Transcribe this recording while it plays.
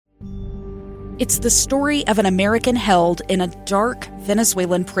It's the story of an American held in a dark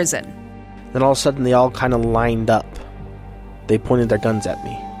Venezuelan prison. Then all of a sudden they all kind of lined up. They pointed their guns at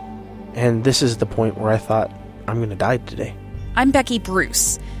me. And this is the point where I thought, I'm going to die today. I'm Becky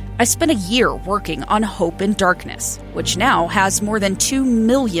Bruce. I spent a year working on Hope in Darkness, which now has more than 2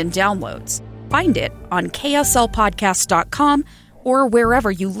 million downloads. Find it on kslpodcast.com or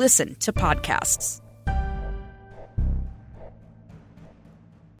wherever you listen to podcasts.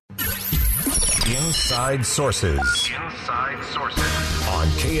 Inside Sources. Inside Sources. On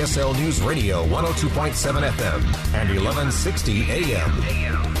KSL News Radio 102.7 FM and 1160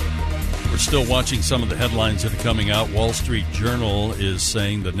 AM. We're still watching some of the headlines that are coming out. Wall Street Journal is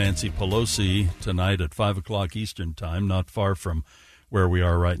saying that Nancy Pelosi tonight at 5 o'clock Eastern Time, not far from where we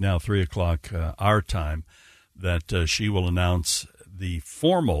are right now, 3 o'clock our time, that she will announce the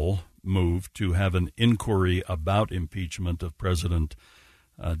formal move to have an inquiry about impeachment of President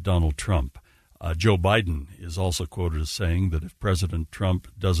Donald Trump. Joe Biden is also quoted as saying that if President Trump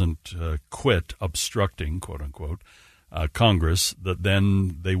doesn't quit obstructing, quote unquote, Congress, that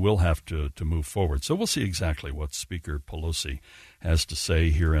then they will have to move forward. So we'll see exactly what Speaker Pelosi has to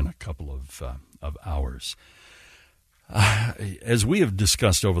say here in a couple of hours. As we have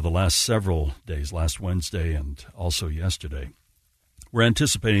discussed over the last several days, last Wednesday and also yesterday, we're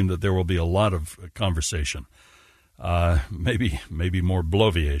anticipating that there will be a lot of conversation, maybe more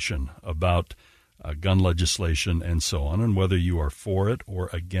bloviation about gun legislation and so on, and whether you are for it or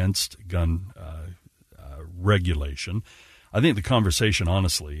against gun regulation. I think the conversation,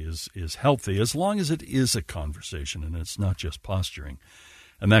 honestly, is healthy as long as it is a conversation and it's not just posturing.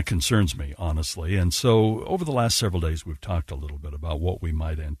 And that concerns me, honestly. And so over the last several days, we've talked a little bit about what we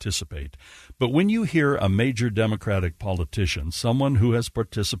might anticipate. But when you hear a major Democratic politician, someone who has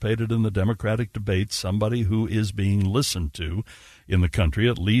participated in the Democratic debate, somebody who is being listened to in the country,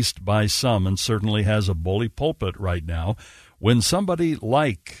 at least by some, and certainly has a bully pulpit right now, when somebody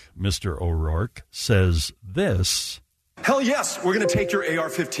like Mr. O'Rourke says this... Hell yes, we're going to take your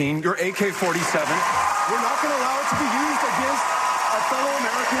AR-15, your AK-47. We're not going to allow it to be used against our fellow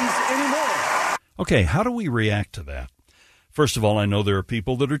Americans anymore. Okay, how do we react to that? First of all, I know there are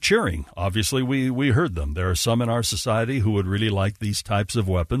people that are cheering. Obviously, we heard them. There are some in our society who would really like these types of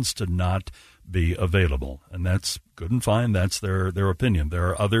weapons to not be available, and that's good and fine. That's their opinion. There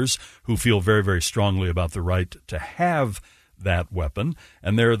are others who feel very, very strongly about the right to have that weapon,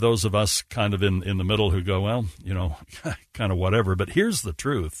 and there are those of us kind of in the middle who go, well, kind of whatever. But here's the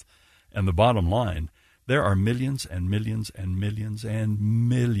truth, and the bottom line. There are millions and millions and millions and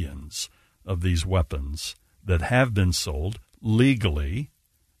millions of these weapons that have been sold legally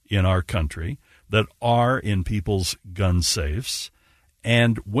in our country, that are in people's gun safes.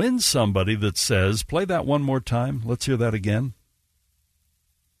 And when somebody that says, play that one more time, let's hear that again.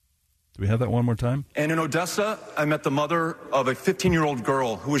 Do we have that one more time? And in Odessa, I met the mother of a 15-year-old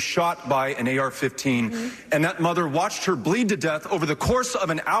girl who was shot by an AR-15. Mm-hmm. And that mother watched her bleed to death over the course of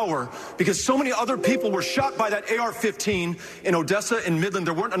an hour because so many other people were shot by that AR-15 in Odessa and Midland.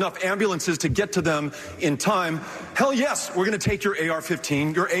 There weren't enough ambulances to get to them in time. Hell yes, we're going to take your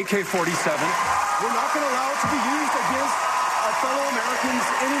AR-15, your AK-47. We're not going to allow it to be used against our fellow Americans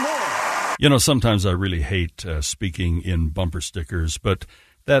anymore. Sometimes I really hate speaking in bumper stickers, but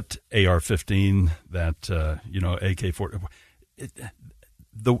that AR-15, that, AK-40,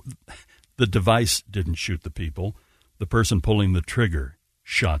 the device didn't shoot the people. The person pulling the trigger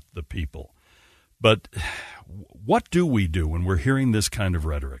shot the people. But what do we do when we're hearing this kind of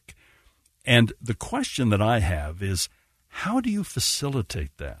rhetoric? And the question that I have is, how do you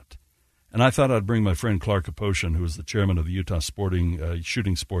facilitate that? And I thought I'd bring my friend Clark Aposhian, who is the chairman of the Utah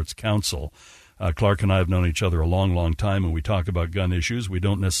Shooting Sports Council. Clark and I have known each other a long, long time, and we talk about gun issues. We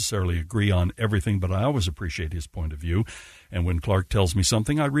don't necessarily agree on everything, but I always appreciate his point of view. And when Clark tells me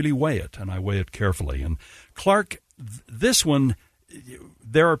something, I really weigh it, and I weigh it carefully. And Clark, this one,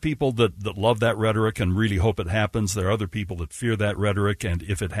 there are people that love that rhetoric and really hope it happens. There are other people that fear that rhetoric, and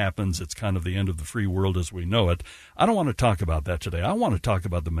if it happens, it's kind of the end of the free world as we know it. I don't want to talk about that today. I want to talk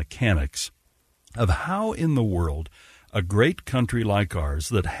about the mechanics of how in the world a great country like ours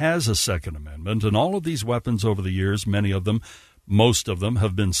that has a Second Amendment, and all of these weapons over the years, many of them, most of them,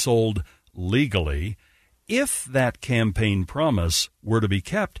 have been sold legally. If that campaign promise were to be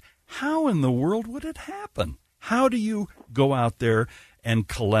kept, how in the world would it happen? How do you go out there and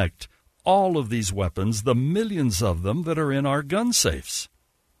collect all of these weapons, the millions of them that are in our gun safes?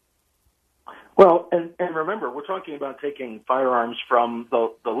 Well, and remember, we're talking about taking firearms from the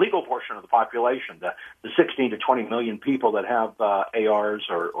legal portion of the population, the 16 to 20 million people that have ARs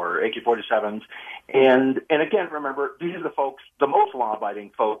or AK-47s. And again, remember, these are the folks, the most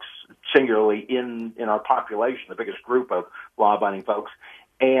law-abiding folks, singularly in our population, the biggest group of law-abiding folks.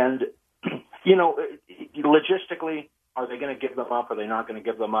 And, logistically, are they going to give them up? Are they not going to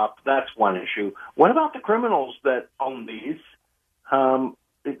give them up? That's one issue. What about the criminals that own these?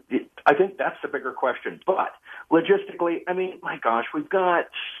 I think that's the bigger question. But logistically, I mean, my gosh, we've got,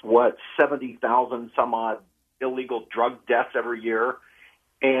 70,000 some odd illegal drug deaths every year.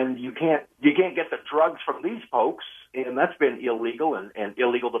 And you can't get the drugs from these folks, and that's been illegal and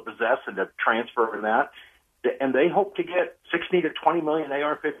illegal to possess and to transfer and that. And they hope to get 16 to 20 million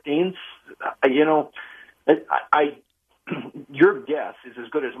AR-15s. Your guess is as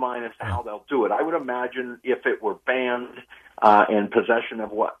good as mine as to how they'll do it. I would imagine if it were banned and possession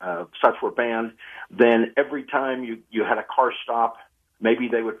of such were banned, then every time you had a car stop, maybe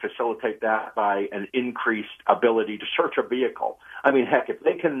they would facilitate that by an increased ability to search a vehicle. I mean, heck, if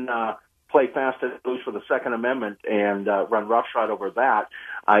they can play fast and loose with the Second Amendment and run roughshod over that,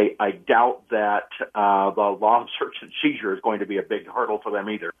 I doubt that the law of search and seizure is going to be a big hurdle for them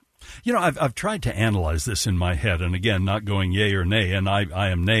either. I've tried to analyze this in my head, and again, not going yay or nay, and I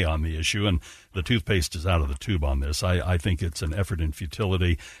am nay on the issue, and the toothpaste is out of the tube on this. I think it's an effort in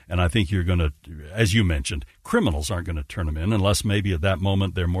futility, and I think you're going to, as you mentioned, criminals aren't going to turn them in unless maybe at that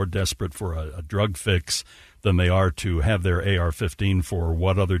moment they're more desperate for a drug fix than they are to have their AR-15 for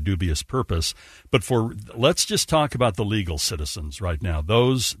what other dubious purpose. But let's just talk about the legal citizens right now,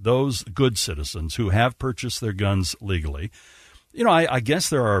 those good citizens who have purchased their guns legally. I guess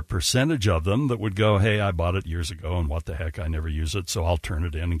there are a percentage of them that would go, hey, I bought it years ago, and what the heck, I never use it, so I'll turn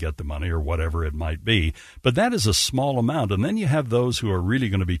it in and get the money or whatever it might be. But that is a small amount. And then you have those who are really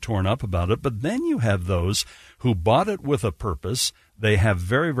going to be torn up about it. But then you have those who bought it with a purpose. They have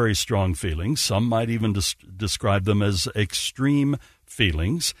very, very strong feelings. Some might even describe them as extreme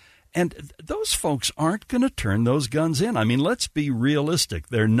feelings. And those folks aren't going to turn those guns in. I mean, let's be realistic.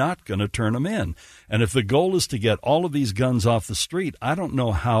 They're not going to turn them in. And if the goal is to get all of these guns off the street, I don't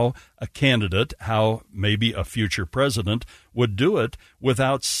know how a candidate, how maybe a future president would do it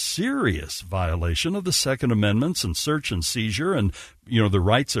without serious violation of the Second Amendments and search and seizure and, the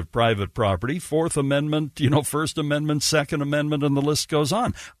rights of private property, Fourth Amendment, First Amendment, Second Amendment, and the list goes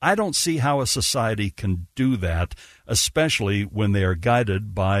on. I don't see how a society can do that, especially when they are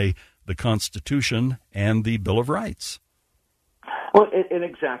guided by the Constitution and the Bill of Rights. Well, and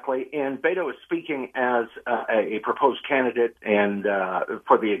exactly. And Beto is speaking as a proposed candidate and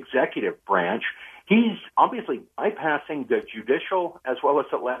for the executive branch. He's obviously bypassing the judicial as well as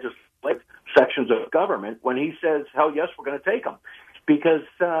the legislative sections of government when he says, hell yes, we're going to take them. Because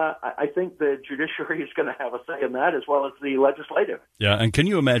I think the judiciary is going to have a say in that as well as the legislative. Yeah, and can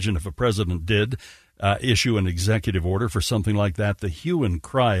you imagine if a president did issue an executive order for something like that, the hue and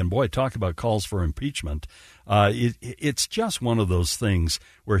cry, and boy, talk about calls for impeachment. It's just one of those things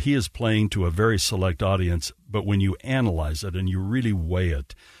where he is playing to a very select audience, but when you analyze it and you really weigh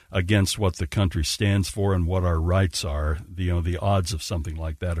it against what the country stands for and what our rights are, the odds of something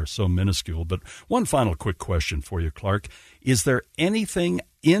like that are so minuscule. But one final quick question for you, Clark. Is there anything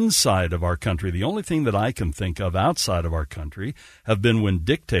inside of our country? The only thing that I can think of outside of our country have been when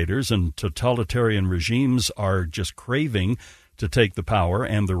dictators and totalitarian regimes are just craving to take the power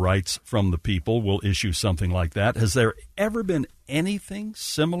and the rights from the people will issue something like that. Has there ever been anything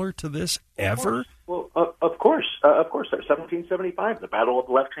similar to this ever? Well, of course. 1775, the Battle of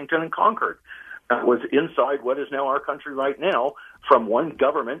Lexington and Concord. Was inside what is now our country right now, from one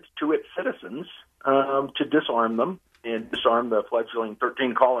government to its citizens to disarm them and disarm the fledgling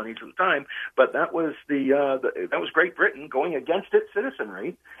 13 colonies at the time. But that was that was Great Britain going against its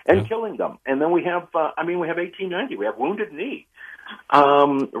citizenry and killing them. And then we have 1890. We have Wounded Knee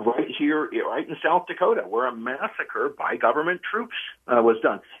right here, right in South Dakota, where a massacre by government troops was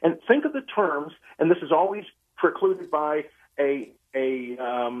done. And think of the terms, and this is always precluded by a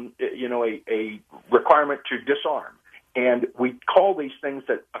requirement to disarm. And we call these things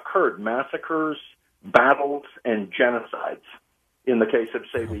that occurred massacres, battles, and genocides. In the case of,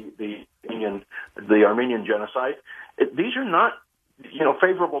 say, the Armenian genocide, these are not,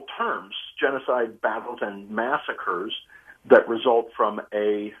 favorable terms, genocide, battles, and massacres that result from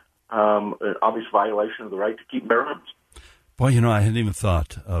an obvious violation of the right to keep bear arms. Boy, I hadn't even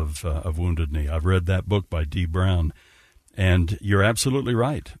thought of Wounded Knee. I've read that book by D. Brown, and you're absolutely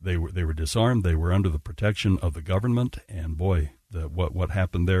right. They were disarmed. They were under the protection of the government, and boy, what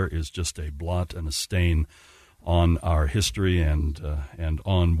happened there is just a blot and a stain on our history and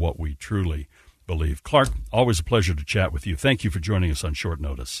on what we truly believe. Clark, always a pleasure to chat with you. Thank you for joining us on short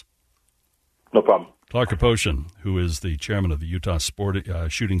notice. No problem. Clark Aposhian, who is the chairman of the Utah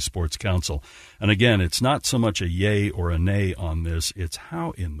Shooting Sports Council. And again, it's not so much a yay or a nay on this. It's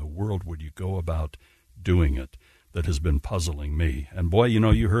how in the world would you go about doing it that has been puzzling me. And boy,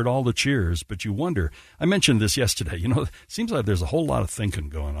 you heard all the cheers, but you wonder, I mentioned this yesterday, it seems like there's a whole lot of thinking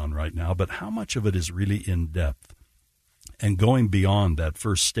going on right now, but how much of it is really in depth and going beyond that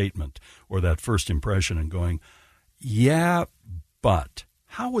first statement or that first impression and going, yeah, but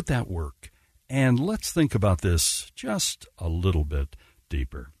how would that work? And let's think about this just a little bit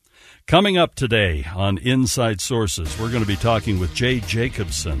deeper. Coming up today on Inside Sources, we're going to be talking with Jay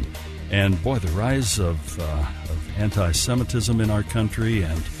Jacobson. And boy, the rise of anti-Semitism in our country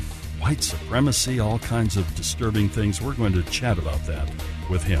and white supremacy, all kinds of disturbing things. We're going to chat about that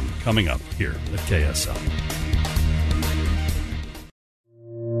with him coming up here at KSL.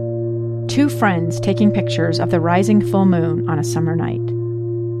 Two friends taking pictures of the rising full moon on a summer night.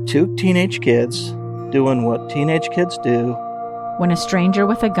 Two teenage kids doing what teenage kids do. When a stranger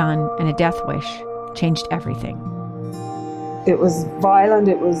with a gun and a death wish changed everything. It was violent,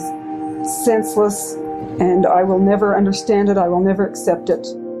 it was senseless, and I will never understand it, I will never accept it.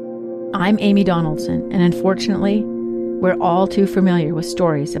 I'm Amy Donaldson, and unfortunately, we're all too familiar with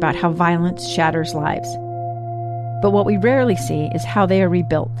stories about how violence shatters lives. But what we rarely see is how they are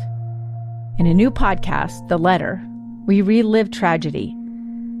rebuilt. In a new podcast, The Letter, we relive tragedy,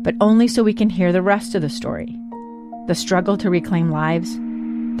 but only so we can hear the rest of the story. The struggle to reclaim lives,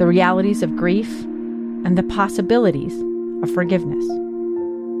 the realities of grief, and the possibilities of forgiveness.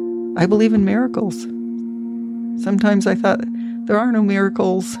 I believe in miracles. Sometimes I thought, there are no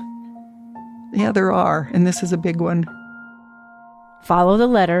miracles. Yeah, there are, and this is a big one. Follow The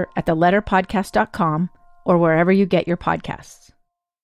Letter at theletterpodcast.com or wherever you get your podcasts.